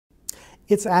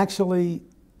It's actually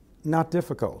not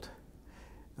difficult.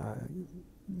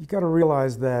 You got to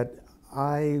realize that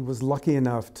I was lucky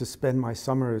enough to spend my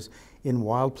summers in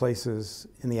wild places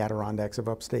in the Adirondacks of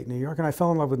upstate New York, and I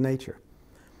fell in love with nature.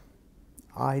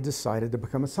 I decided to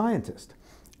become a scientist,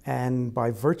 and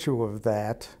by virtue of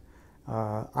that,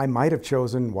 I might have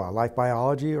chosen wildlife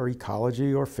biology or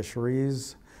ecology or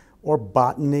fisheries or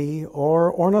botany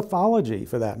or ornithology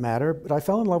for that matter, but I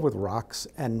fell in love with rocks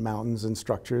and mountains and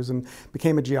structures and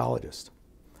became a geologist.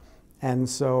 And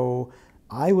so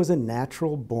I was a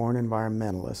natural-born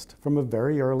environmentalist from a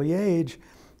very early age,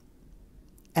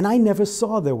 and I never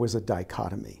saw there was a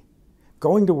dichotomy.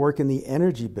 Going to work in the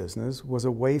energy business was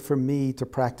a way for me to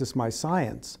practice my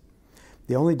science.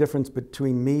 The only difference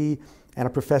between me and a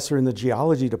professor in the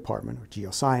geology department, or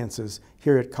geosciences,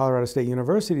 here at Colorado State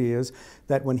University is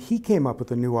that when he came up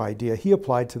with a new idea, he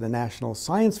applied to the National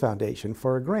Science Foundation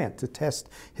for a grant to test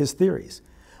his theories.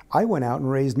 I went out and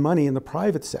raised money in the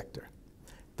private sector.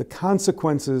 The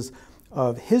consequences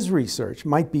of his research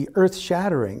might be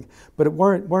earth-shattering, but it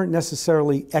weren't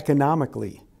necessarily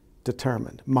economically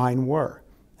determined. Mine were.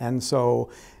 And so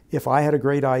if I had a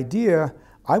great idea,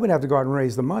 I would have to go out and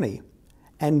raise the money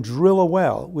and drill a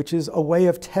well, which is a way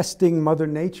of testing Mother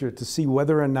Nature to see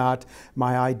whether or not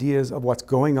my ideas of what's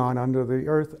going on under the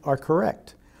earth are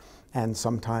correct. And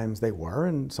sometimes they were,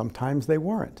 and sometimes they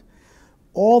weren't.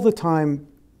 All the time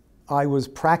I was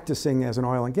practicing as an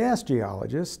oil and gas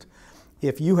geologist,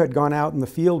 if you had gone out in the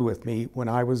field with me when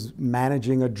I was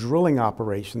managing a drilling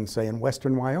operation, say in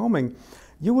western Wyoming,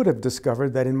 you would have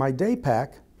discovered that in my day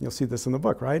pack, you'll see this in the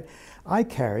book, right? I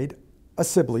carried a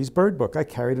Sibley's bird book, I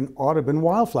carried an Audubon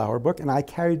wildflower book, and I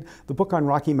carried the book on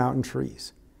Rocky Mountain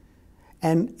trees.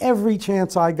 And every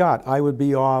chance I got, I would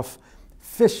be off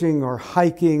fishing or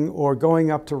hiking or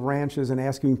going up to ranches and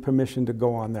asking permission to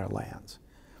go on their lands.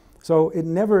 So it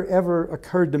never ever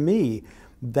occurred to me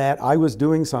that I was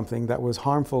doing something that was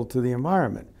harmful to the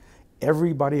environment.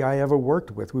 Everybody I ever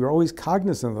worked with, we were always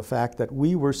cognizant of the fact that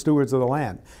we were stewards of the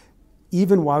land,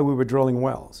 even while we were drilling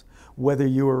wells. Whether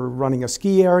you were running a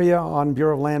ski area on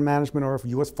Bureau of Land Management or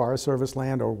U.S. Forest Service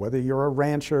land, or whether you're a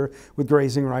rancher with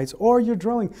grazing rights, or you're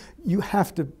drilling,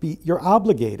 you're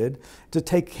obligated to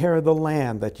take care of the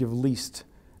land that you've leased,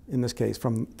 in this case,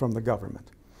 from the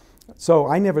government. So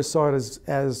I never saw it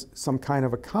as some kind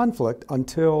of a conflict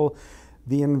until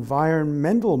the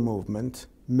environmental movement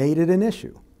made it an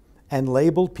issue and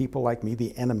labeled people like me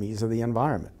the enemies of the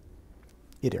environment.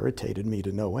 It irritated me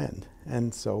to no end.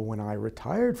 And so when I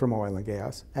retired from oil and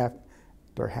gas,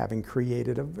 after having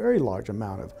created a very large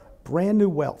amount of brand new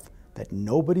wealth that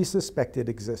nobody suspected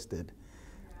existed,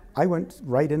 I went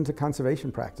right into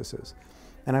conservation practices.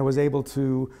 And I was able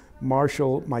to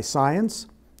marshal my science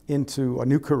into a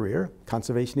new career,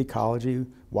 conservation ecology,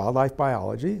 wildlife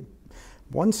biology.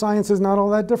 One science is not all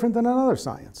that different than another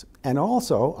science. And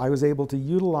also, I was able to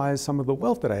utilize some of the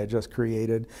wealth that I had just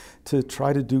created to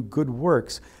try to do good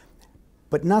works,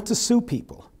 but not to sue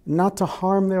people, not to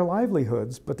harm their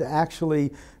livelihoods, but to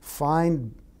actually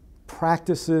find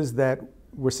practices that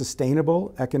were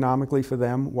sustainable economically for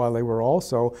them while they were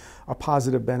also a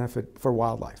positive benefit for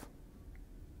wildlife.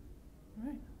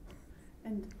 Right.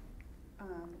 And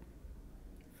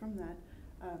from that,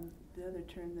 the other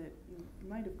term that you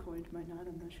might have coined, might not,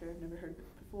 I'm not sure, I've never heard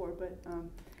it before, but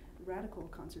radical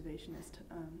conservationist,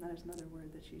 that is another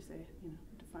word that you say,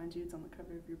 defines you. It's on the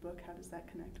cover of your book. How does that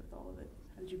connect with all of it?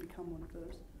 How did you become one of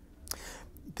those?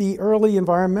 The early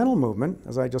environmental movement,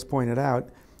 as I just pointed out,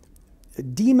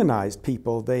 demonized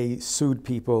people. They sued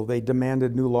people. They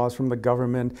demanded new laws from the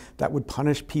government that would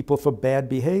punish people for bad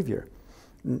behavior.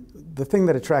 The thing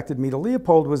that attracted me to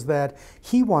Leopold was that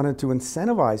he wanted to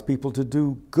incentivize people to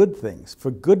do good things.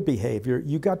 For good behavior,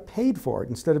 you got paid for it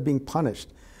instead of being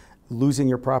punished, losing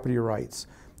your property rights,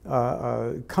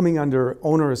 coming under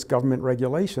onerous government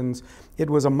regulations. It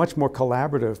was a much more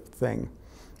collaborative thing.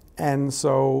 And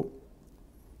so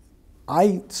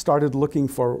I started looking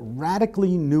for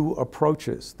radically new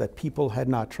approaches that people had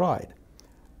not tried.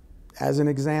 As an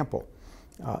example,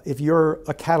 if you're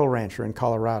a cattle rancher in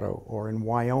Colorado or in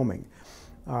Wyoming,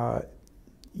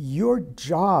 your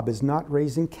job is not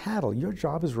raising cattle. Your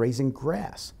job is raising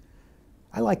grass.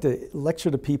 I like to lecture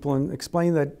to people and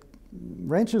explain that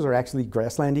ranchers are actually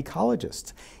grassland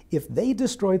ecologists. If they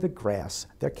destroy the grass,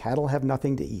 their cattle have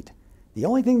nothing to eat. The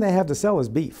only thing they have to sell is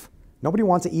beef. Nobody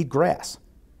wants to eat grass.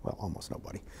 Well, almost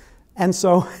nobody. And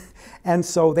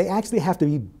so they actually have to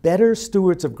be better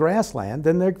stewards of grassland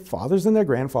than their fathers and their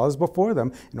grandfathers before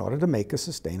them in order to make a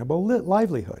sustainable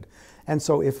livelihood. And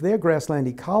so if they're grassland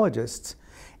ecologists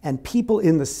and people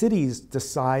in the cities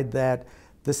decide that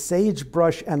The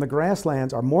sagebrush and the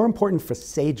grasslands are more important for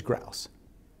sage grouse.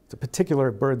 It's a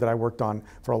particular bird that I worked on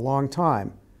for a long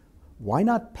time. Why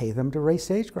not pay them to raise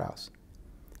sage grouse?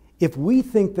 If we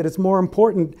think that it's more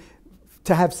important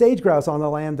to have sage grouse on the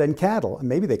land than cattle, and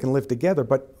maybe they can live together,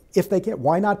 but if they can't,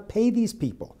 why not pay these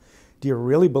people? Do you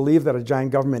really believe that a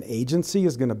giant government agency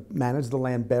is going to manage the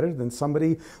land better than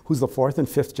somebody who's the fourth and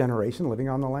fifth generation living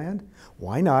on the land?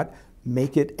 Why not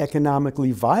make it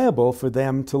economically viable for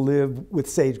them to live with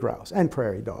sage grouse and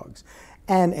prairie dogs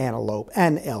and antelope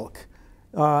and elk?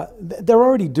 They're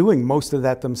already doing most of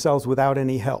that themselves without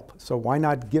any help. So why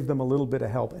not give them a little bit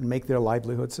of help and make their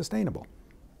livelihood sustainable?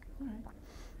 All right.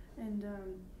 And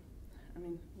I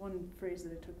mean, one phrase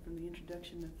that I took from the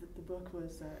introduction of the book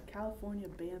was California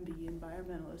Bambi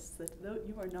environmentalists. That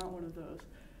you are not one of those.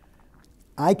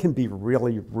 I can be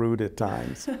really rude at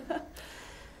times.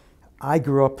 I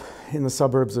grew up in the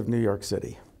suburbs of New York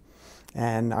City,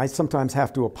 and I sometimes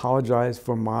have to apologize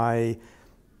for my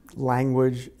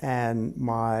language and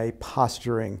my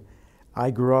posturing.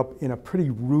 I grew up in a pretty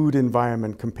rude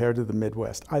environment compared to the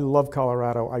Midwest. I love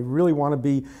Colorado. I really want to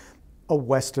be a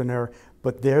Westerner,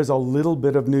 but there's a little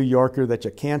bit of New Yorker that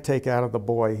you can't take out of the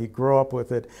boy. He grew up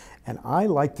with it, and I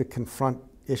like to confront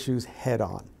issues head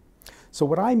on. So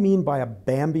what I mean by a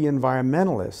Bambi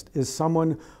environmentalist is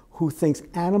someone who thinks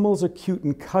animals are cute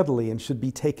and cuddly and should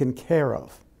be taken care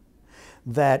of,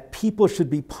 that people should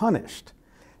be punished.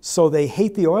 So they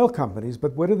hate the oil companies,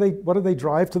 but what do they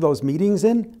drive to those meetings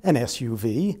in? An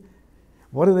SUV.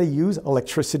 What do they use?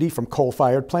 Electricity from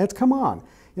coal-fired plants? Come on.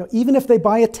 You know, even if they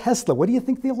buy a Tesla, where do you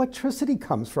think the electricity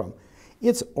comes from?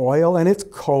 It's oil, and it's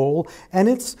coal, and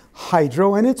it's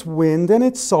hydro, and it's wind, and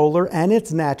it's solar, and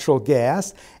it's natural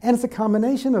gas, and it's a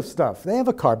combination of stuff. They have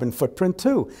a carbon footprint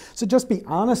too. So just be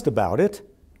honest about it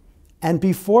and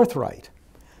be forthright.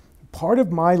 Part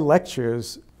of my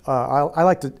lectures, I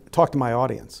like to talk to my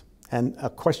audience, and a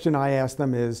question I ask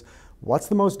them is, what's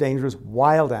the most dangerous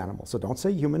wild animal? So don't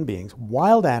say human beings,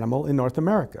 wild animal in North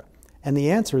America. And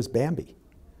the answer is Bambi.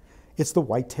 It's the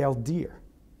white-tailed deer.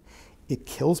 It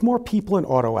kills more people in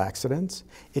auto accidents.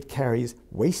 It carries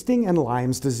wasting and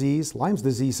Lyme's disease. Lyme's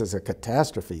disease is a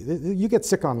catastrophe. You get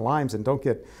sick on Lyme's and don't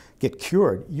get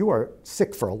cured, you are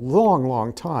sick for a long,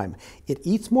 long time. It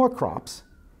eats more crops,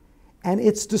 and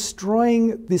it's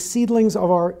destroying the seedlings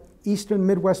of our eastern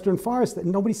Midwestern forests that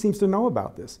nobody seems to know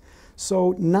about this.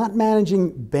 So not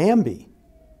managing Bambi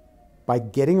by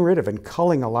getting rid of and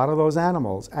culling a lot of those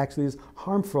animals actually is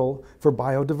harmful for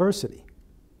biodiversity.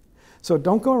 So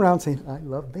don't go around saying, I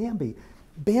love Bambi.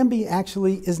 Bambi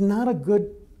actually is not a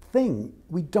good thing.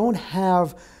 We don't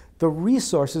have the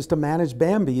resources to manage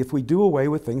Bambi if we do away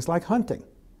with things like hunting.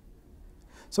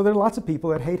 So there are lots of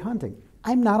people that hate hunting.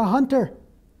 I'm not a hunter.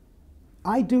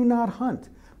 I do not hunt.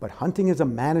 But hunting is a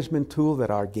management tool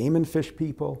that our game and fish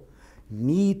people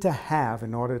need to have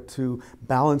in order to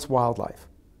balance wildlife.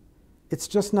 It's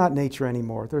just not nature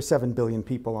anymore. There are 7 billion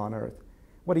people on Earth.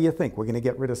 What do you think? We're going to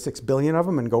get rid of 6 billion of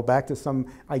them and go back to some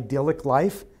idyllic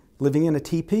life, living in a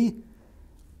teepee?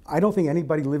 I don't think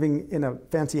anybody living in a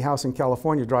fancy house in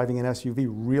California driving an SUV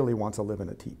really wants to live in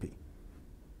a teepee.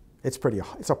 It's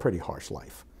a pretty harsh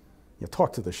life. You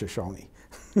talk to the Shoshone.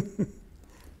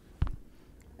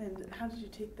 And how did you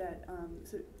take that?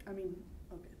 Okay, let me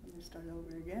start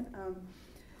over again.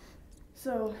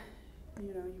 So,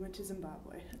 you went to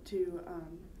Zimbabwe to,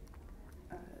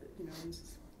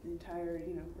 the entire,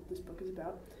 what this book is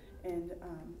about. And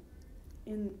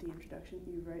in the introduction,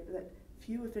 you write that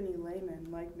few, if any, laymen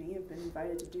like me have been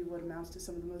invited to do what amounts to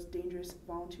some of the most dangerous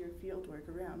volunteer field work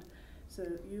around. So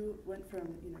you went from,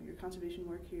 your conservation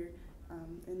work here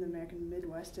in the American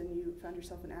Midwest, and you found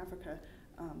yourself in Africa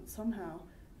somehow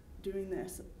doing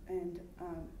this. And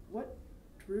what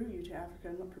drew you to Africa,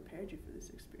 and what prepared you for this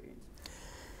experience?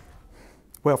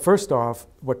 Well, first off,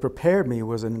 what prepared me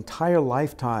was an entire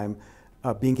lifetime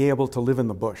being able to live in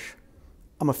the bush.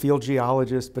 I'm a field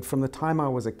geologist, but from the time I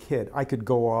was a kid, I could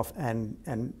go off and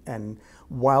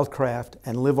wildcraft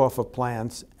and live off of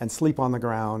plants and sleep on the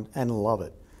ground and love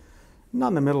it. Not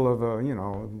in the middle of a,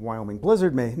 Wyoming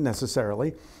blizzard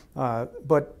necessarily,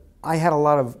 but I had a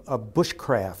lot of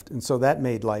bushcraft, and so that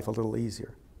made life a little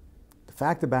easier. The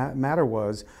fact of the matter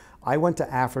was, I went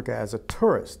to Africa as a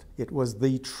tourist. It was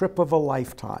the trip of a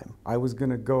lifetime. I was going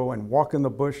to go and walk in the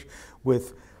bush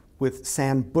with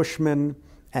San Bushmen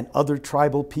and other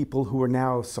tribal people who are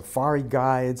now safari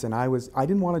guides, and I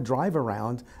didn't want to drive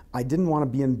around. I didn't want to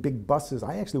be in big buses.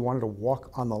 I actually wanted to walk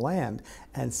on the land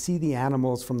and see the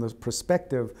animals from the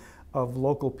perspective of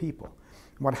local people.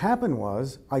 What happened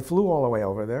was, I flew all the way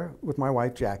over there with my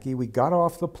wife Jackie. We got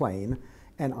off the plane,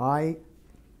 and I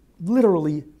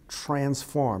literally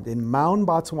transformed. In Maun,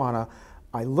 Botswana,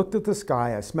 I looked at the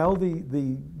sky, I smelled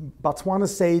the Botswana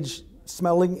sage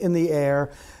smelling in the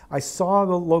air, I saw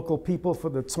the local people for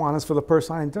the Tswanas for the first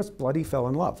time, and just bloody fell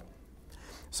in love.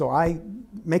 So I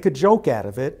make a joke out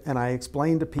of it, and I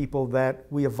explain to people that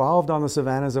we evolved on the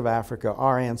savannas of Africa,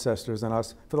 our ancestors and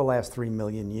us, for the last 3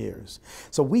 million years.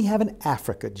 So we have an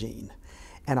Africa gene.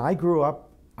 And I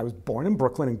was born in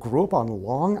Brooklyn and grew up on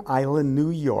Long Island,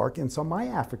 New York, and so my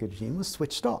Africa gene was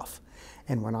switched off.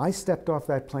 And when I stepped off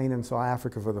that plane and saw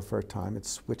Africa for the first time, it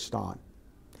switched on.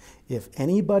 If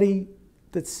anybody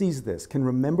that sees this can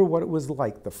remember what it was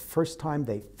like the first time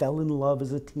they fell in love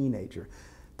as a teenager,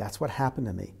 that's what happened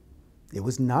to me. It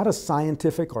was not a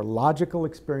scientific or logical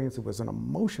experience, it was an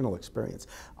emotional experience.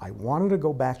 I wanted to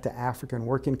go back to Africa and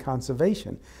work in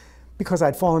conservation because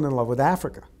I'd fallen in love with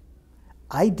Africa.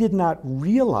 I did not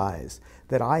realize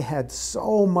that I had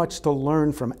so much to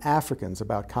learn from Africans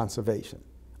about conservation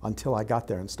until I got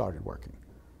there and started working.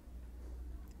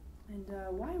 And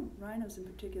why rhinos in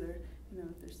particular? You know,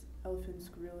 there's elephants,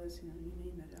 gorillas, you know, you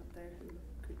name it out there who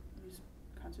could use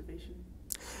conservation.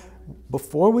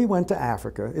 Before we went to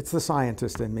Africa, it's the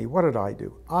scientist in me. What did I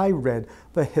do? I read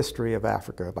the history of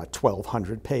Africa, about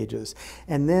 1,200 pages.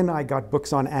 And then I got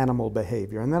books on animal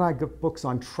behavior. And then I got books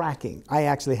on tracking. I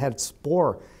actually had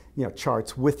spore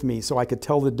charts with me so I could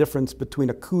tell the difference between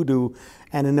a kudu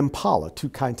and an impala, two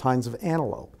kinds of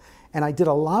antelope. And I did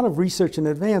a lot of research in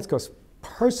advance because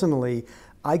personally,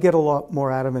 I get a lot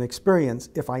more out of an experience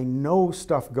if I know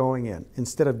stuff going in,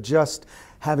 instead of just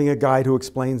having a guide who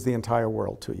explains the entire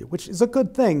world to you, which is a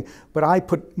good thing, but I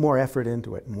put more effort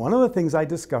into it. And one of the things I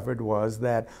discovered was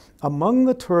that among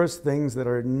the tourist things that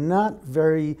are not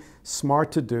very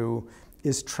smart to do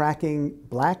is tracking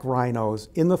black rhinos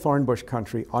in the thornbush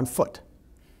country on foot.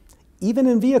 Even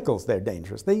in vehicles, they're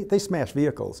dangerous. They smash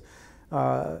vehicles.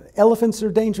 Elephants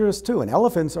are dangerous too, and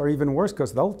elephants are even worse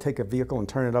because they'll take a vehicle and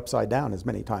turn it upside down as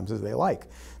many times as they like.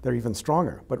 They're even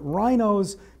stronger. But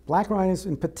rhinos, black rhinos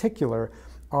in particular,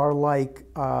 are like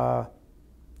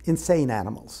insane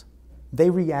animals. They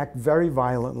react very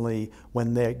violently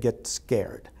when they get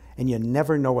scared, and you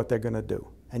never know what they're going to do.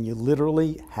 And you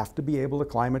literally have to be able to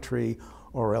climb a tree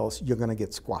or else you're going to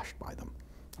get squashed by them.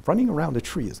 Running around a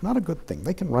tree is not a good thing.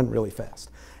 They can run really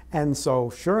fast. And so,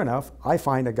 sure enough, I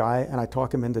find a guy and I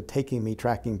talk him into taking me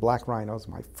tracking black rhinos,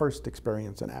 my first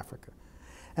experience in Africa.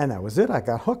 And that was it. I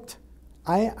got hooked.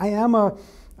 I'm not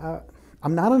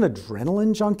an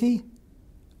adrenaline junkie.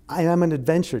 I am an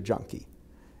adventure junkie.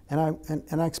 And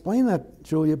I explain that,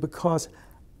 Julia, because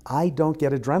I don't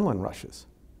get adrenaline rushes.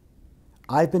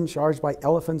 I've been charged by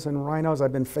elephants and rhinos.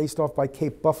 I've been faced off by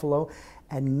Cape buffalo,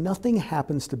 and nothing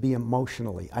happens to me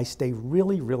emotionally. I stay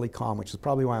really, really calm, which is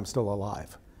probably why I'm still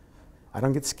alive. I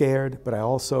don't get scared, but I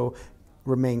also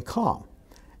remain calm.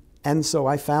 And so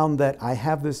I found that I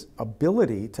have this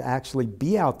ability to actually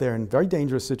be out there in very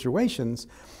dangerous situations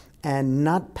and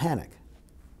not panic.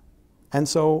 And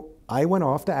so I went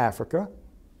off to Africa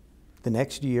the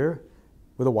next year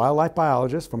with a wildlife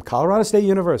biologist from Colorado State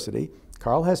University.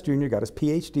 Carl Hess Jr. got his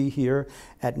PhD here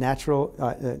at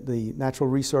the Natural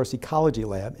Resource Ecology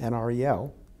Lab,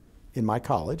 NREL, in my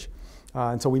college.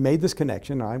 And so we made this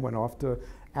connection. I went off to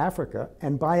Africa,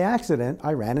 and by accident,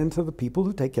 I ran into the people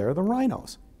who take care of the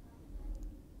rhinos.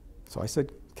 So I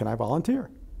said, can I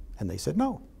volunteer? And they said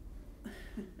no.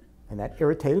 And that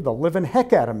irritated the living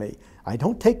heck out of me. I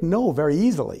don't take no very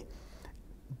easily.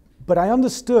 But I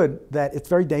understood that it's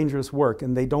very dangerous work,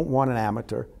 and they don't want an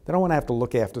amateur. They don't want to have to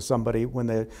look after somebody when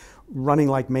they're running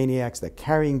like maniacs. They're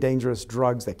carrying dangerous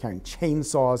drugs. They're carrying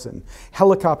chainsaws, and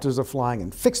helicopters are flying,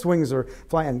 and fixed wings are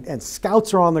flying, and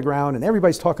scouts are on the ground, and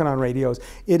everybody's talking on radios.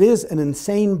 It is an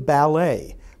insane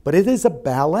ballet, but it is a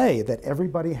ballet that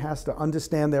everybody has to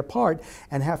understand their part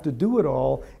and have to do it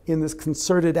all in this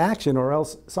concerted action, or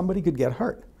else somebody could get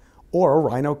hurt, or a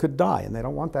rhino could die, and they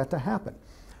don't want that to happen.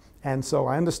 And so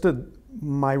I understood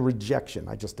my rejection.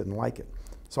 I just didn't like it.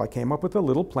 So I came up with a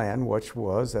little plan, which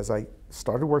was, as I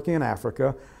started working in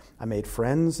Africa, I made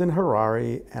friends in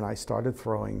Harare, and I started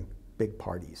throwing big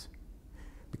parties.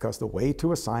 Because the way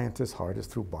to a scientist's heart is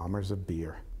through bombers of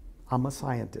beer. I'm a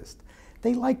scientist.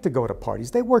 They like to go to parties.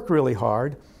 They work really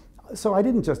hard. So I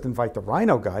didn't just invite the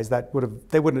rhino guys.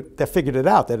 They figured it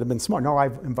out. They'd have been smart. No,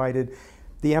 I've invited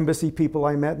the embassy people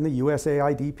I met and the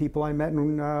USAID people I met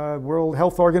and World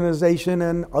Health Organization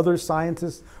and other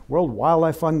scientists, World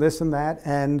Wildlife Fund, this and that,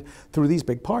 and through these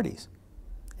big parties.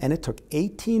 And it took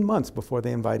 18 months before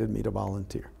they invited me to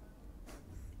volunteer.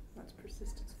 That's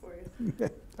persistence for you.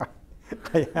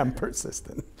 I am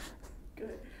persistent.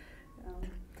 Good.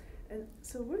 And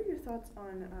So what are your thoughts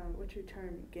on what you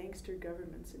term gangster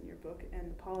governments in your book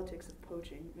and the politics of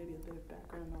poaching? Maybe a bit of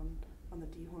background on the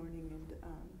dehorning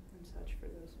and such for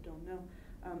those who don't know.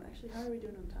 Actually, how are we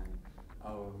doing on time?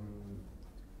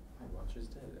 My watch is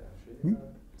dead, actually.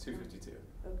 2:52.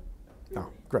 Oh, really? Oh,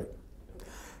 great.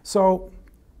 So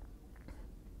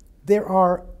there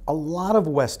are a lot of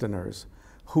Westerners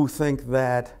who think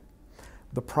that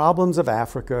the problems of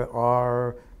Africa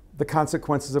are the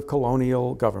consequences of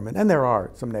colonial government, and there are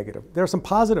some negative. There are some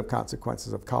positive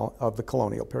consequences of the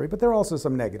colonial period, but there are also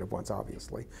some negative ones,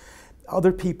 obviously.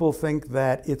 Other people think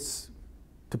that it's,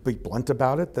 to be blunt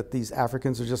about it, that these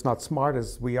Africans are just not smart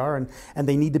as we are, and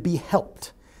they need to be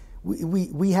helped.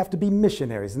 We have to be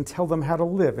missionaries and tell them how to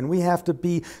live, and we have to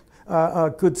be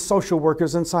good social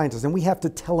workers and scientists, and we have to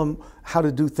tell them how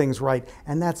to do things right,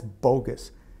 and that's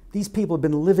bogus. These people have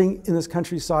been living in this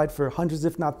countryside for hundreds,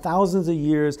 if not thousands of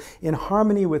years, in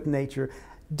harmony with nature,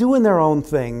 doing their own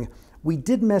thing. We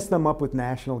did mess them up with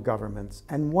national governments,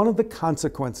 and one of the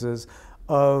consequences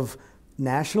of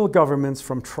national governments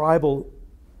from tribal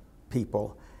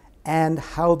people and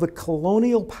how the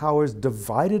colonial powers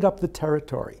divided up the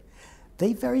territory,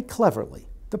 they very cleverly,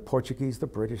 the Portuguese, the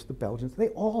British, the Belgians, they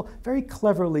all very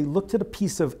cleverly looked at a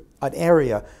piece of an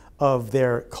area of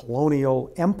their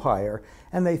colonial empire,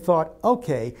 and they thought,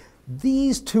 okay,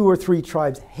 these 2 or 3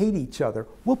 tribes hate each other.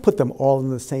 We'll put them all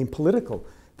in the same political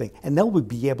thing, and they'll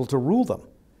be able to rule them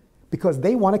because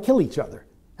they want to kill each other.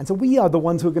 And so we are the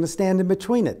ones who are going to stand in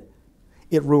between it.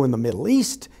 It ruined the Middle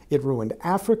East, it ruined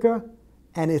Africa,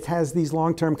 and it has these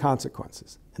long-term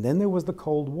consequences. And then there was the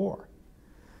Cold War.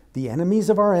 The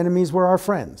enemies of our enemies were our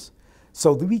friends.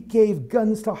 So we gave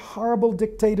guns to horrible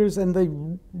dictators, and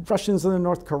the Russians and the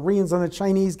North Koreans and the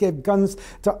Chinese gave guns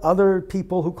to other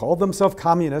people who called themselves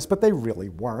communists, but they really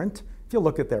weren't. If you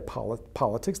look at their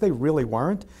politics, they really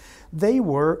weren't. They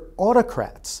were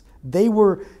autocrats. They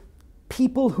were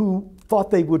people who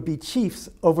thought they would be chiefs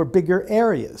over bigger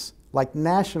areas, like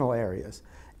national areas.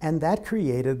 And that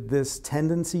created this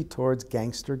tendency towards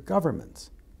gangster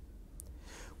governments.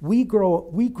 We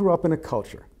grew up in a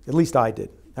culture, at least I did.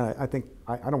 I think,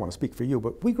 I don't want to speak for you,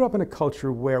 but we grew up in a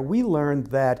culture where we learned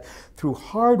that through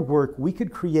hard work, we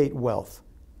could create wealth,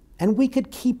 and we could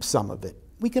keep some of it.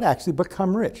 We could actually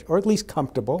become rich, or at least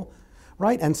comfortable,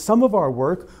 right? And some of our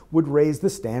work would raise the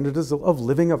standards of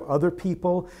living of other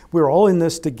people. We're all in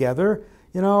this together,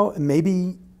 you know,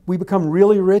 maybe we become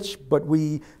really rich, but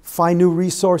we find new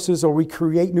resources or we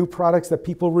create new products that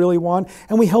people really want,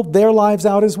 and we help their lives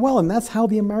out as well. And that's how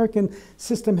the American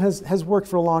system has worked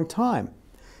for a long time.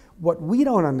 What we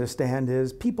don't understand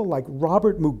is people like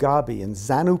Robert Mugabe and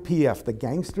ZANU-PF, the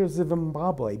gangsters of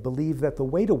Zimbabwe, believe that the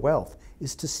way to wealth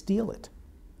is to steal it.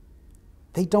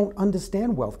 They don't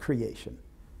understand wealth creation.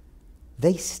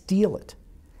 They steal it.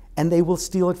 And they will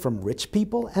steal it from rich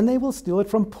people, and they will steal it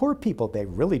from poor people. They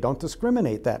really don't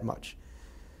discriminate that much.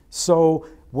 So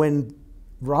when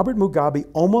Robert Mugabe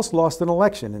almost lost an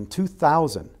election in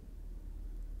 2000,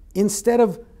 instead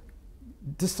of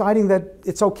deciding that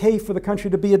it's okay for the country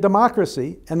to be a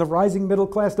democracy and the rising middle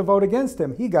class to vote against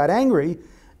him, he got angry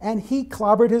and he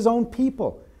clobbered his own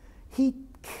people. He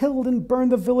killed and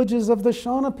burned the villages of the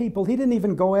Shona people. He didn't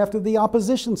even go after the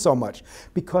opposition so much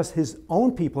because his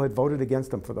own people had voted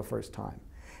against him for the first time.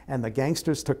 And the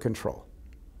gangsters took control.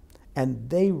 And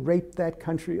they raped that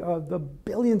country of the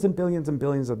billions and billions and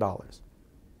billions of dollars.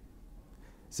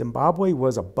 Zimbabwe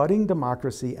was a budding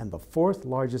democracy and the 4th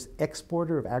largest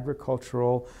exporter of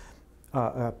agricultural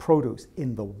produce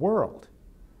in the world.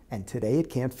 And today it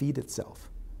can't feed itself.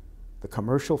 The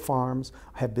commercial farms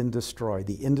have been destroyed.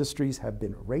 The industries have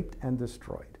been raped and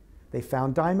destroyed. They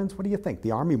found diamonds. What do you think?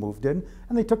 The army moved in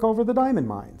and they took over the diamond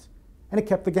mines. And it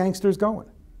kept the gangsters going.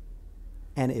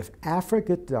 And if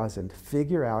Africa doesn't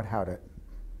figure out how to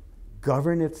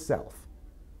govern itself,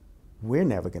 we're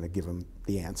never going to give them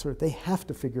the answer. They have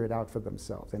to figure it out for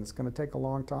themselves, and it's going to take a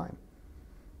long time.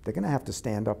 They're going to have to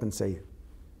stand up and say,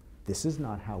 this is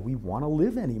not how we want to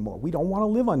live anymore. We don't want to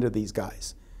live under these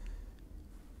guys.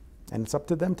 And it's up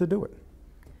to them to do it.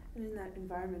 And in that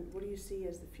environment, what do you see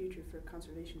as the future for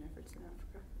conservation efforts in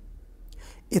Africa?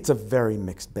 It's a very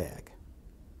mixed bag.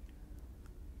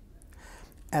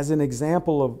 As an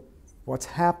example of what's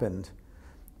happened,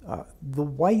 the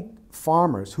white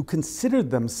farmers who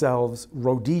considered themselves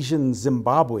Rhodesian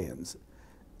Zimbabweans,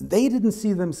 they didn't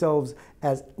see themselves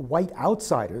as white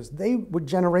outsiders. They were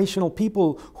generational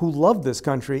people who loved this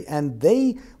country, and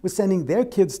they were sending their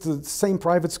kids to the same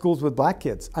private schools with black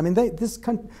kids. I mean,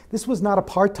 this was not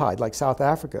apartheid like South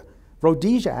Africa.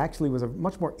 Rhodesia actually was a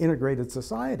much more integrated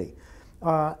society.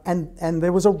 And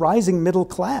there was a rising middle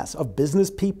class of business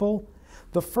people.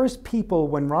 The first people,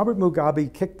 when Robert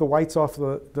Mugabe kicked the whites off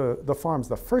the farms,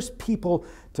 the first people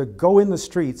to go in the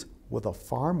streets were the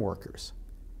farm workers.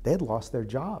 They had lost their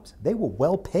jobs. They were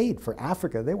well paid for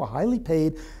Africa. They were highly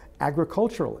paid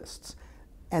agriculturalists.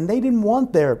 And they didn't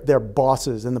want their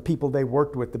bosses and the people they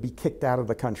worked with to be kicked out of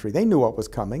the country. They knew what was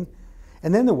coming.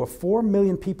 And then there were 4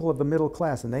 million people of the middle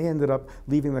class, and they ended up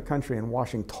leaving the country and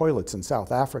washing toilets in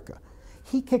South Africa.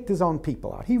 He kicked his own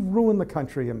people out. He ruined the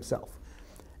country himself.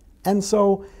 And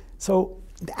so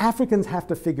the Africans have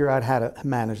to figure out how to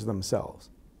manage themselves.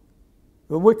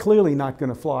 We're clearly not going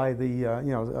to fly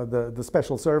the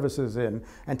special services in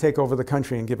and take over the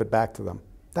country and give it back to them.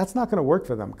 That's not going to work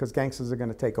for them because gangsters are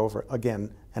going to take over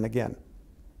again and again.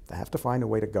 They have to find a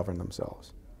way to govern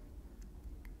themselves.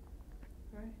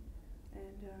 Right.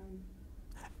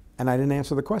 And I didn't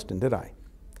answer the question, did I?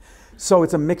 So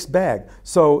it's a mixed bag.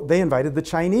 So they invited the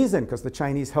Chinese in because the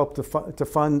Chinese helped to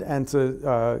fund and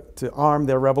to arm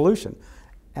their revolution.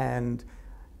 And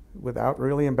without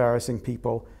really embarrassing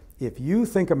people, if you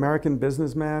think American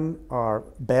businessmen are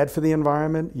bad for the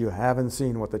environment, you haven't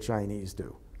seen what the Chinese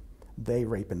do. They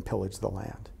rape and pillage the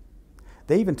land.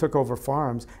 They even took over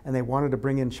farms and they wanted to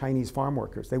bring in Chinese farm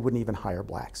workers. They wouldn't even hire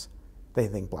blacks. They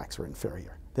think blacks are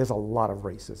inferior. There's a lot of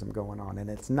racism going on, and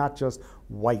it's not just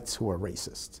whites who are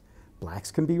racists.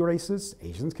 Blacks can be racist,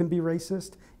 Asians can be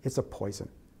racist. It's a poison.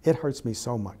 It hurts me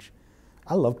so much.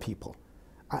 I love people.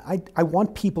 I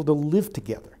want people to live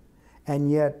together.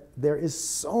 And yet there is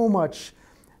so much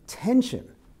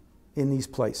tension in these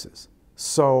places.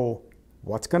 So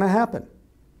what's going to happen?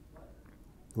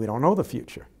 We don't know the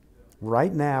future.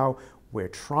 Right now, we're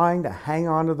trying to hang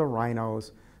on to the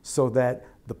rhinos so that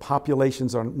the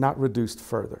populations are not reduced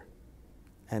further.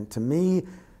 And to me,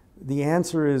 the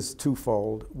answer is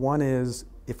twofold. One is,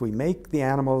 if we make the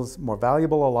animals more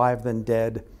valuable alive than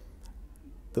dead,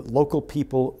 the local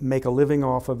people make a living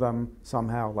off of them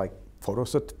somehow, like photo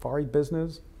safari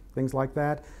business, things like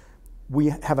that, we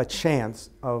have a chance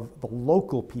of the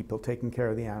local people taking care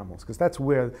of the animals, because that's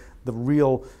where the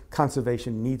real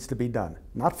conservation needs to be done.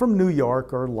 Not from New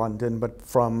York or London, but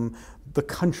from the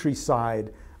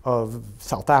countryside of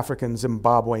South Africa and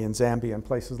Zimbabwe and Zambia and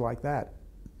places like that.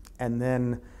 And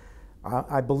then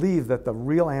I believe that the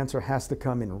real answer has to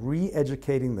come in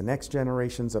re-educating the next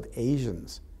generations of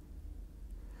Asians.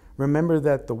 Remember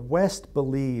that the West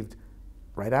believed,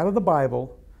 right out of the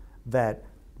Bible, that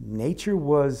nature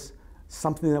was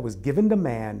something that was given to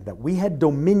man, that we had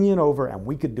dominion over, and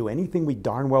we could do anything we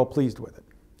darn well pleased with it.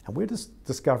 And we're just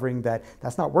discovering that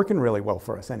that's not working really well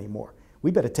for us anymore.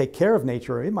 We better take care of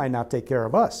nature, or it might not take care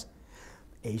of us.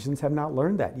 Asians have not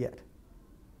learned that yet.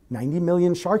 90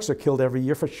 million sharks are killed every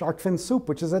year for shark fin soup,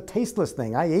 which is a tasteless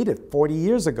thing. I ate it 40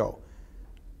 years ago.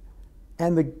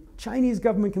 And the Chinese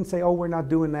government can say, oh, we're not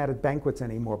doing that at banquets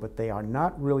anymore, but they are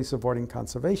not really supporting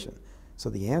conservation. So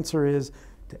the answer is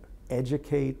to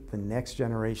educate the next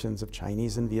generations of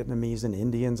Chinese and Vietnamese and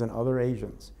Indians and other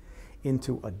Asians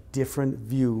into a different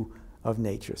view of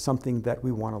nature, something that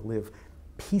we want to live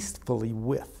peacefully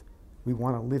with. We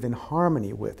want to live in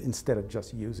harmony with instead of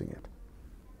just using it.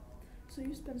 So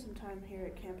you spend some time here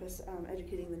at campus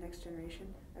educating the next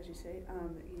generation, as you say.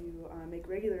 You make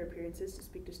regular appearances to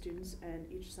speak to students, and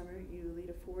each summer you lead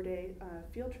a 4-day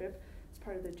field trip as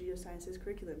part of the geosciences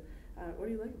curriculum. What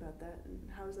do you like about that, and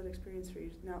how is that experience for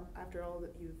you now after all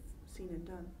that you've seen and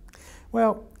done?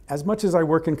 Well, as much as I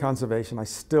work in conservation, I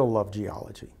still love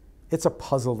geology. It's a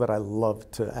puzzle that I love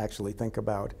to actually think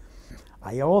about.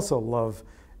 I also love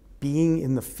being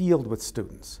in the field with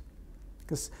students,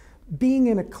 because being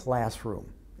in a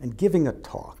classroom and giving a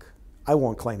talk, I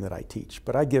won't claim that I teach,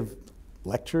 but I give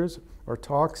lectures or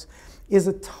talks, is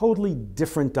a totally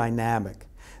different dynamic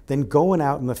than going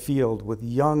out in the field with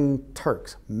young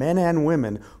Turks, men and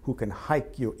women, who can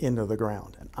hike you into the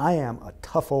ground. And I am a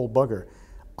tough old bugger.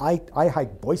 I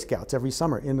hike Boy Scouts every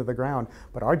summer into the ground,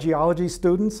 but our geology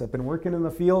students have been working in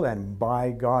the field, and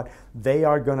by God, they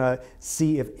are gonna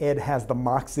see if Ed has the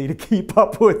moxie to keep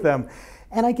up with them.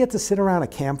 And I get to sit around a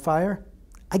campfire.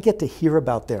 I get to hear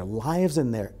about their lives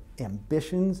and their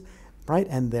ambitions, right?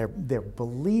 And their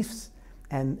beliefs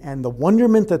and the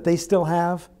wonderment that they still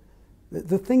have.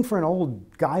 The thing for an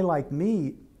old guy like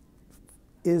me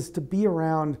is to be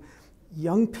around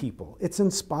young people. It's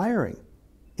inspiring.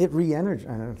 It re-energizes.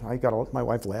 My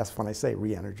wife laughs when I say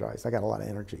re-energized. I got a lot of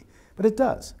energy. But it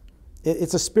does.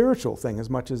 It's a spiritual thing as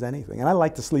much as anything. And I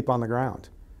like to sleep on the ground.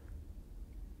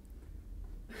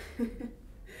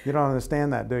 You don't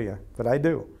understand that, do you? But I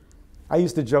do. I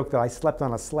used to joke that I slept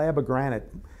on a slab of granite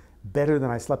better than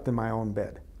I slept in my own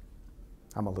bed.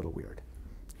 I'm a little weird.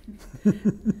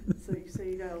 So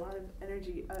you got a lot of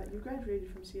energy. You graduated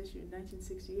from CSU in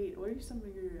 1968. What are some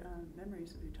of your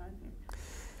memories of your time here?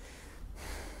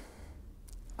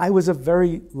 I was a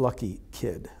very lucky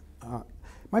kid.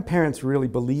 My parents really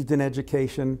believed in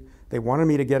education. They wanted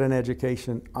me to get an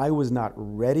education. I was not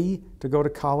ready to go to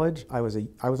college. I was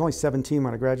only 17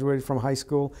 when I graduated from high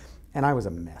school, and I was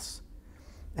a mess.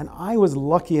 And I was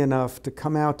lucky enough to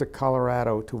come out to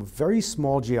Colorado to a very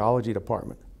small geology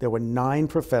department. There were 9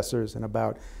 professors and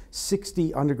about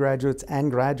 60 undergraduates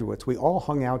and graduates. We all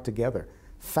hung out together.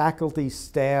 Faculty,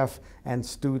 staff, and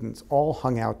students all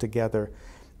hung out together.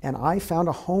 And I found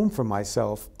a home for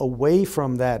myself away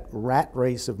from that rat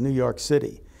race of New York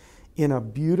City in a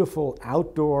beautiful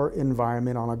outdoor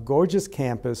environment on a gorgeous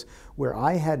campus where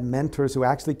I had mentors who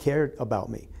actually cared about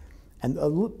me. And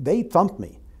they thumped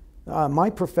me.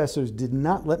 My professors did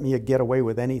not let me get away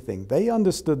with anything. They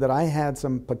understood that I had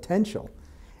some potential.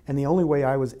 And the only way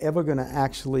I was ever going to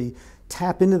actually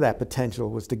tap into that potential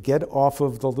was to get off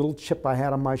of the little chip I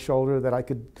had on my shoulder that I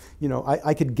could,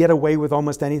 I could get away with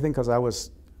almost anything because I was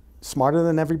smarter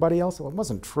than everybody else. Well, it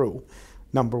wasn't true,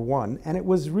 number one. And it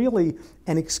was really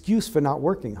an excuse for not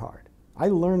working hard. I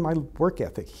learned my work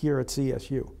ethic here at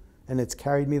CSU, and it's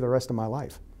carried me the rest of my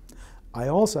life. I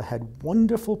also had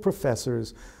wonderful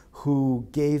professors who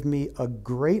gave me a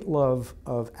great love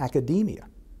of academia.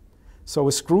 So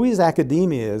as screwy as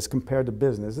academia is compared to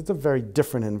business, it's a very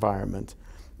different environment.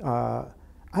 I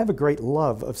have a great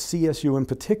love of CSU in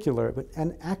particular,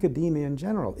 and academia in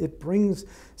general. It brings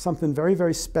something very,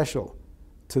 very special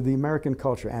to the American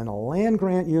culture, and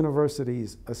land-grant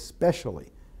universities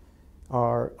especially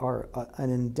are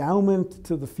an endowment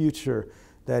to the future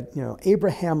that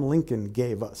Abraham Lincoln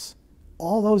gave us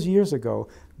all those years ago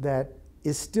that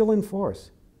is still in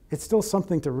force. It's still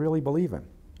something to really believe in.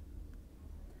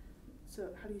 So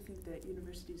how do you think that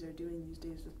universities are doing these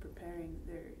days with preparing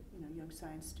their young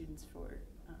science students for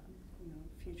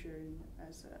future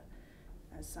as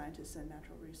scientists and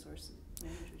natural resource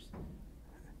managers?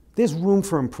 There's room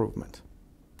for improvement.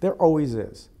 There always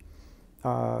is.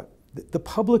 The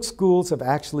public schools have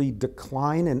actually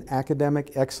declined in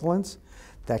academic excellence.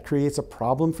 That creates a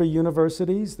problem for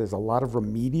universities. There's a lot of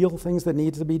remedial things that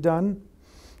need to be done.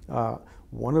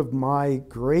 One of my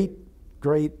great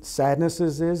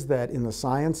sadnesses is that in the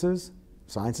sciences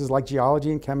like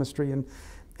geology and chemistry and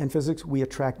physics, we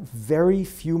attract very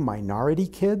few minority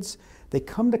kids. They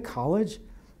come to college,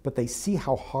 but they see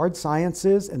how hard science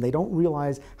is, and they don't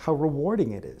realize how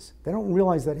rewarding it is. They don't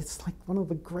realize that it's like one of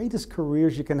the greatest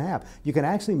careers you can have. You can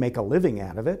actually make a living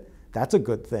out of it. That's a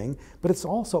good thing, but it's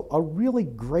also a really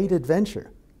great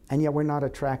adventure, and yet we're not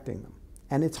attracting them.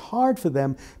 And it's hard for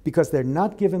them because they're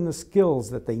not given the skills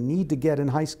that they need to get in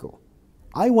high school.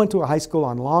 I went to a high school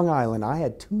on Long Island. I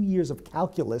had 2 years of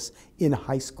calculus in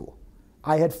high school.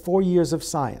 I had 4 years of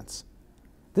science.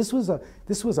 It was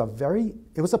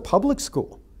a public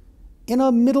school in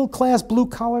a middle-class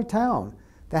blue-collar town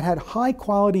that had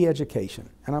high-quality education.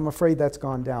 And I'm afraid that's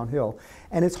gone downhill.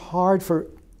 And it's hard for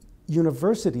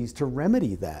universities to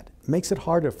remedy that. It makes it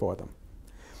harder for them.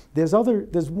 There's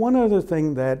one other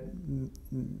thing that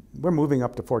we're moving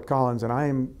up to Fort Collins, and I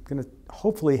am going to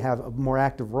hopefully have a more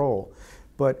active role.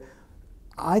 But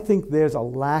I think there's a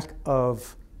lack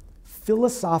of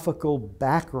philosophical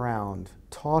background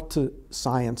taught to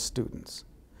science students.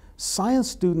 Science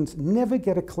students never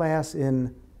get a class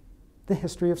in the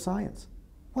history of science.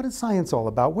 What is science all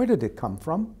about? Where did it come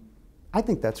from? I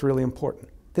think that's really important.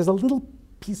 There's a little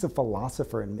piece of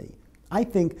philosopher in me. I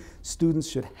think students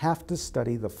should have to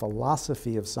study the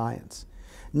philosophy of science,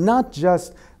 not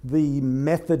just the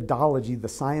methodology, the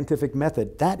scientific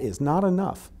method. That is not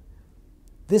enough.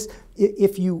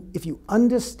 If you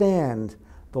understand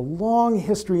the long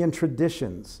history and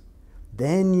traditions,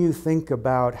 then you think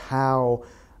about how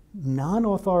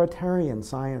non-authoritarian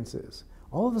science is.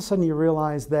 All of a sudden you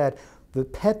realize that the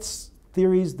pet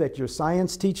theories that your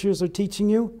science teachers are teaching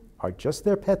you are just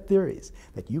their pet theories,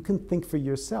 that you can think for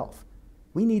yourself.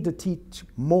 We need to teach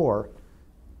more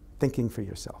thinking for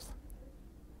yourself.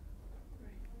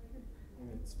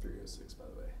 It's 306, by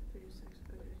the way. 306,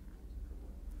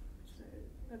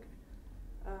 okay.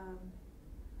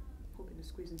 Hoping to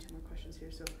squeeze in 2 more questions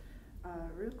here. So,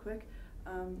 real quick,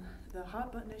 the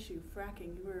hot button issue,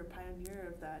 fracking. You were a pioneer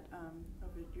of that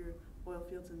over your oil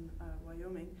fields in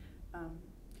Wyoming.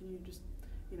 Can you just,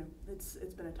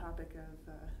 it's been a topic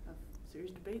of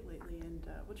serious debate lately, and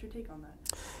what's your take on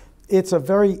that? It's a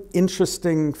very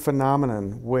interesting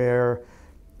phenomenon where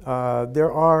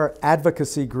there are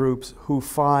advocacy groups who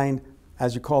find,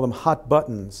 as you call them, hot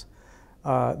buttons,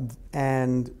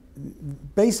 and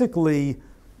basically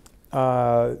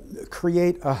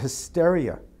create a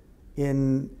hysteria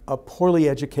in a poorly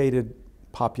educated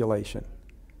population.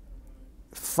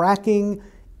 Fracking,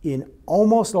 in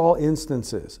almost all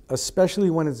instances, especially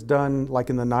when it's done like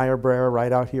in the Niobrara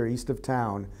right out here east of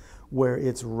town, where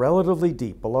it's relatively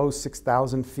deep, below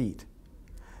 6,000 feet,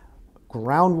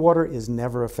 groundwater is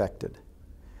never affected.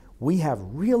 We have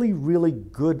really, really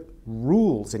good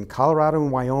rules in Colorado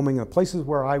and Wyoming and the places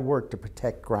where I work to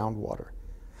protect groundwater.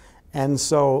 And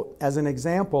so, as an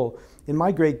example, in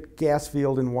my great gas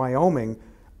field in Wyoming,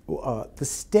 the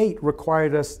state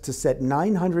required us to set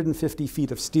 950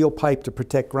 feet of steel pipe to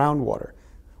protect groundwater.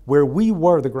 Where we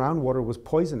were, the groundwater was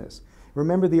poisonous.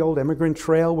 Remember the old immigrant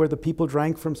trail where the people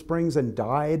drank from springs and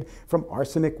died from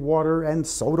arsenic water and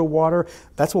soda water?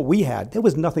 That's what we had. There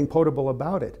was nothing potable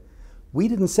about it. We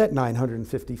didn't set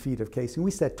 950 feet of casing,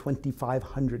 we set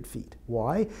 2,500 feet.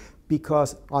 Why?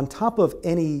 Because on top of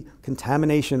any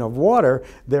contamination of water,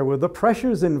 there were the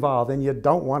pressures involved, and you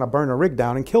don't want to burn a rig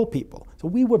down and kill people. So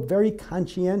we were very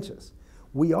conscientious.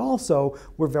 We also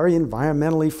were very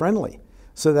environmentally friendly,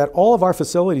 so that all of our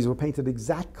facilities were painted the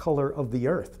exact color of the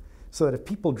earth, so that if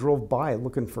people drove by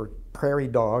looking for prairie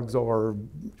dogs or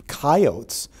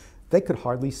coyotes, they could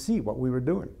hardly see what we were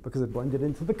doing because it blended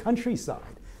into the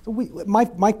countryside. So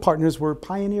my partners were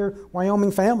pioneer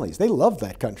Wyoming families. They loved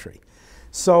that country.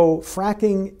 So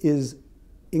fracking is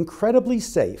incredibly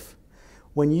safe.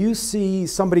 When you see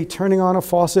somebody turning on a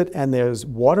faucet and there's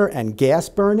water and gas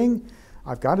burning,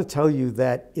 I've got to tell you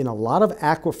that in a lot of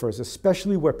aquifers,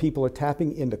 especially where people are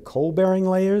tapping into coal-bearing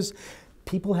layers,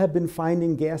 people have been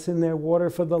finding gas in their water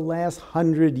for the last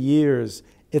 100 years.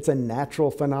 It's a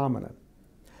natural phenomenon.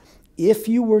 If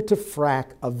you were to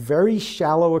frack a very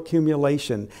shallow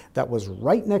accumulation that was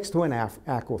right next to an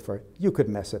aquifer, you could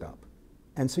mess it up.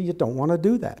 And so you don't want to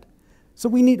do that. So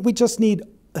we just need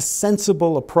a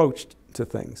sensible approach to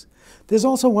things. There's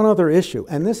also one other issue,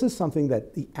 and this is something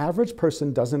that the average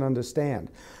person doesn't understand.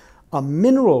 A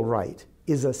mineral right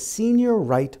is a senior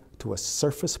right to a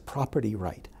surface property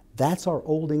right. That's our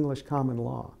Old English common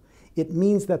law. It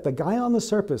means that the guy on the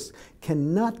surface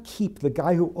cannot keep the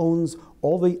guy who owns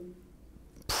all the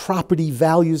property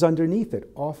values underneath it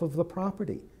off of the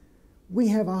property. We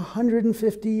have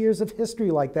 150 years of history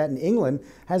like that, and England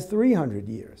has 300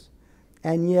 years.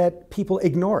 And yet people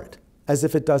ignore it as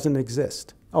if it doesn't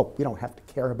exist. Oh, we don't have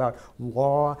to care about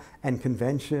law and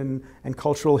convention and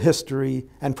cultural history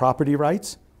and property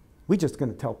rights. We're just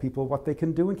going to tell people what they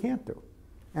can do and can't do.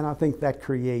 And I think that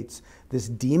creates this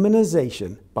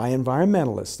demonization by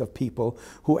environmentalists of people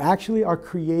who actually are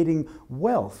creating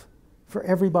wealth for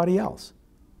everybody else.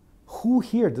 Who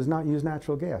here does not use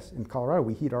natural gas? In Colorado,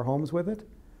 we heat our homes with it.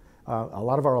 A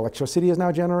lot of our electricity is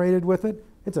now generated with it.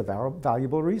 It's a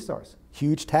valuable resource.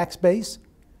 Huge tax base.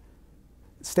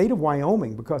 State of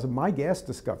Wyoming, because of my gas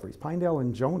discoveries, Pinedale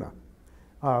and Jonah,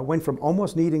 went from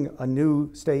almost needing a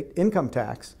new state income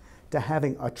tax to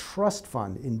having a trust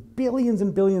fund in billions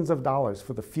and billions of dollars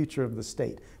for the future of the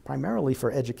state, primarily for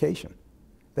education.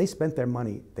 They spent their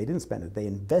money, they didn't spend it, they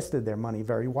invested their money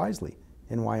very wisely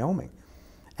in Wyoming.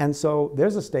 And so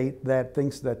there's a state that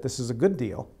thinks that this is a good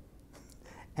deal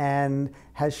and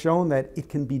has shown that it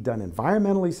can be done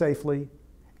environmentally safely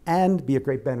and be a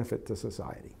great benefit to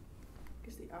society. I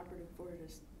guess the operative word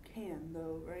is can,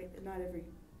 though, right? Not every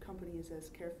company is as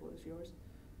careful as yours.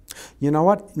 You know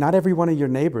what? Not every one of your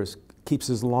neighbors keeps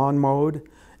his lawn mowed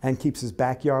and keeps his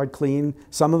backyard clean.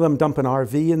 Some of them dump an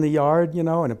RV in the yard, you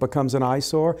know, and it becomes an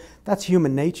eyesore. That's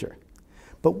human nature.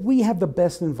 But we have the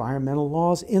best environmental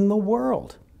laws in the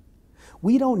world.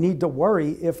 We don't need to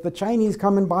worry if the Chinese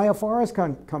come and buy a forest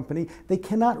company. They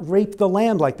cannot rape the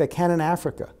land like they can in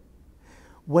Africa.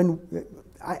 When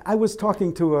I was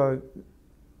talking to an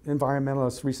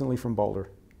environmentalist recently from Boulder,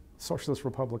 Socialist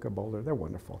Republic of Boulder, they're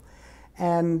wonderful.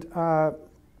 And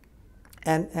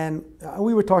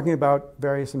we were talking about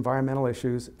various environmental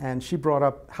issues, and she brought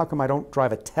up, how come I don't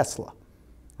drive a Tesla,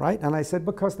 right? And I said,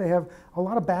 because they have a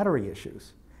lot of battery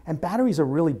issues. And batteries are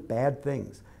really bad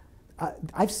things.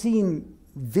 I've seen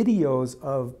videos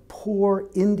of poor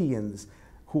Indians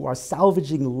who are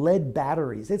salvaging lead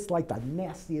batteries. It's like the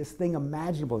nastiest thing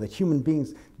imaginable that human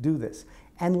beings do this.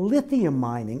 And lithium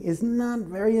mining is not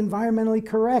very environmentally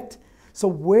correct. So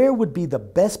where would be the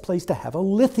best place to have a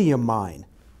lithium mine?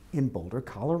 In Boulder,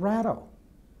 Colorado.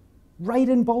 Right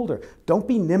in Boulder. Don't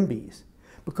be NIMBYs.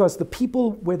 Because the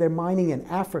people where they're mining in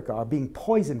Africa are being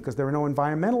poisoned because there are no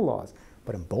environmental laws.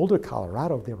 But in Boulder,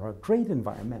 Colorado, there are great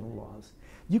environmental laws.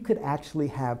 You could actually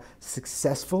have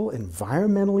successful,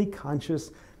 environmentally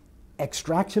conscious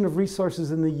extraction of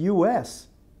resources in the US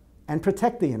and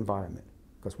protect the environment,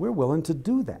 because we're willing to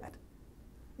do that.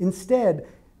 Instead,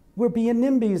 we're being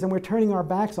NIMBYs and we're turning our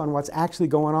backs on what's actually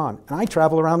going on. And I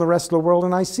travel around the rest of the world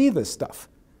and I see this stuff.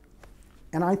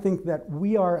 And I think that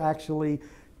we are actually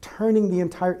turning the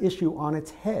entire issue on its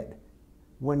head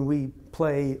when we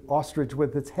play ostrich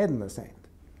with its head in the sand.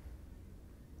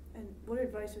 And what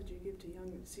advice would you give to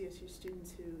young CSU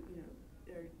students who,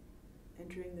 are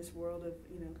entering this world of,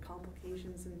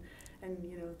 complications and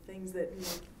things that,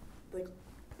 like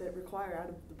that require out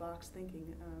of the box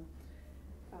thinking?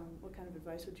 What kind of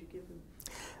advice would you give them?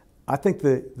 I think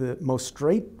the most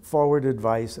straightforward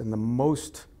advice and the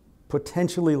most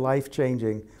potentially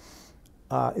life-changing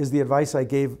is the advice I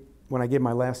gave when I gave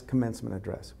my last commencement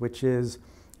address, which is,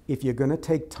 if you're going to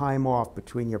take time off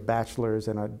between your bachelor's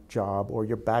and a job, or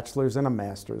your bachelor's and a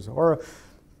master's, or a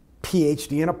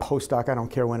PhD and a postdoc, I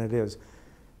don't care when it is,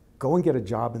 go and get a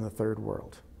job in the third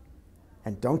world.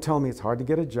 And don't tell me it's hard to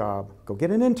get a job. Go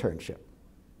get an internship.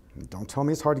 And don't tell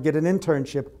me it's hard to get an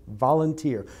internship.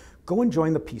 Volunteer. Go and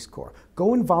join the Peace Corps.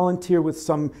 Go and volunteer with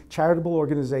some charitable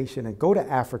organization, and go to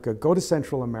Africa, go to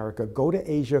Central America, go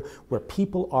to Asia, where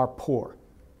people are poor.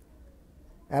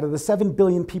 Out of the 7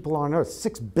 billion people on Earth,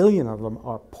 6 billion of them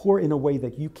are poor in a way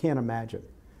that you can't imagine.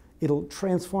 It'll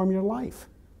transform your life.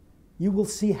 You will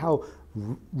see how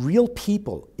real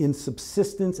people in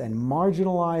subsistence and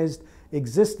marginalized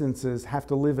existences have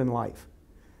to live in life.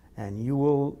 And you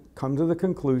will come to the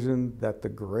conclusion that the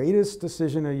greatest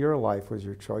decision of your life was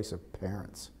your choice of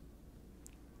parents.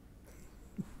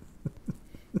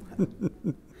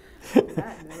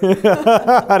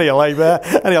 How do you like that?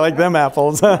 How do you like them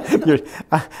apples?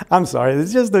 I'm sorry,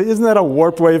 it's just isn't that a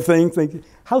warped way of thinking?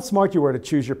 How smart you were to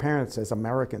choose your parents as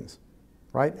Americans,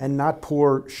 right? And not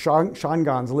poor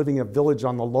Shangans living in a village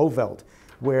on the Lowveld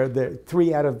where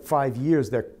 3 out of 5 years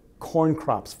their corn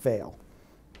crops fail.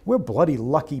 We're bloody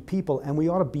lucky people, and we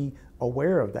ought to be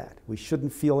aware of that. We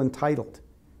shouldn't feel entitled.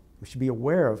 We should be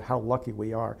aware of how lucky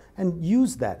we are and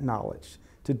use that knowledge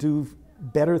to do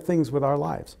better things with our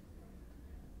lives.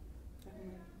 All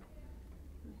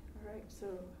right, so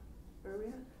where are we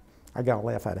at? I got a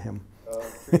laugh out of him.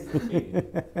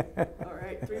 3:15. All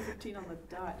right, 3:15 on the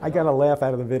dot. I got a laugh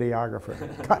out of the videographer.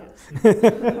 Cut. Yes.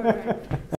 All right.